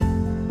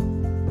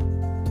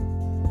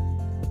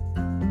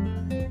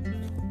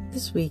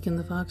This week in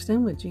the Fox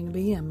Den with Gina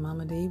B and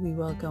Mama D, we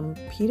welcome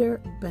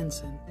Peter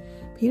Benson.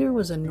 Peter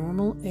was a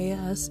normal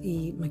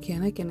ASE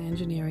mechanic and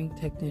engineering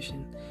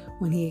technician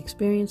when he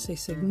experienced a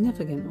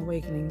significant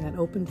awakening that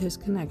opened his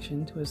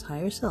connection to his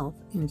higher self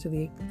into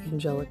the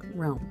angelic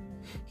realm.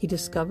 He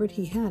discovered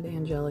he had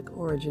angelic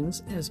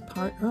origins as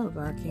part of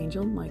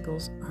Archangel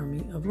Michael's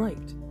army of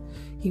light.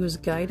 He was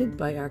guided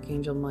by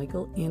Archangel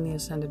Michael and the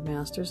Ascended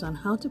Masters on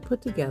how to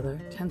put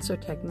together tensor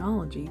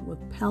technology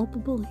with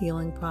palpable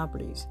healing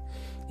properties.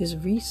 His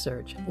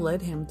research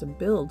led him to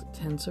build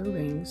tensor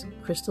rings,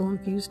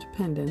 crystal-infused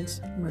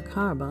pendants,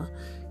 Merkaba,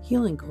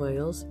 healing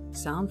coils,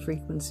 sound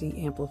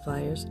frequency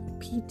amplifiers,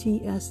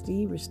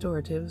 PTSD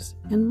restoratives,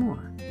 and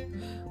more.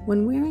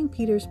 When wearing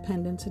Peter's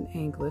pendants and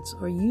anklets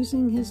or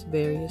using his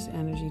various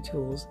energy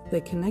tools,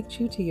 they connect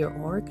you to your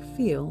auric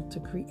field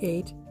to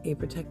create a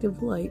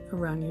protective light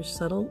around your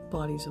subtle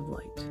bodies of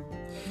light.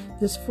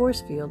 This force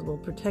field will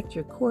protect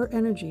your core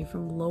energy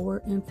from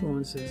lower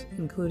influences,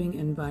 including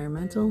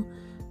environmental,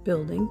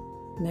 building,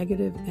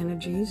 negative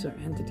energies or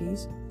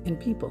entities, and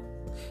people.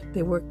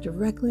 They work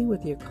directly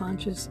with your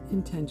conscious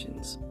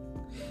intentions.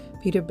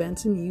 Peter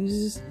Benson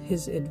uses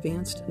his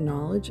advanced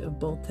knowledge of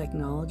both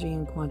technology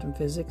and quantum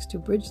physics to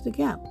bridge the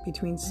gap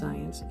between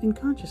science and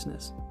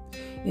consciousness.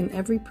 In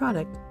every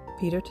product,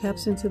 Peter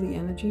taps into the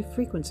energy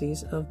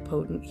frequencies of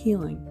potent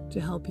healing to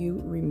help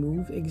you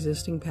remove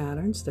existing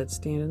patterns that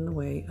stand in the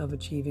way of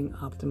achieving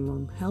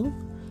optimum health,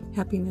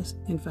 happiness,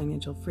 and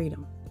financial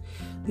freedom.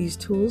 These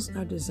tools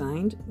are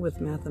designed with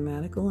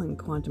mathematical and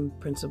quantum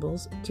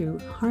principles to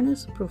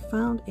harness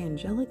profound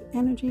angelic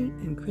energy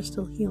and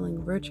crystal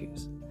healing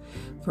virtues.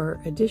 For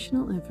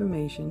additional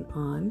information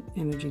on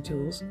energy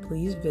tools,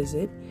 please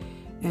visit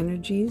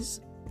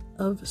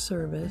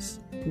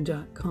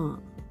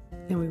energiesofservice.com.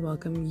 And we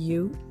welcome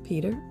you,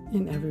 Peter,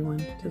 and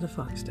everyone to the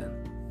Fox Den.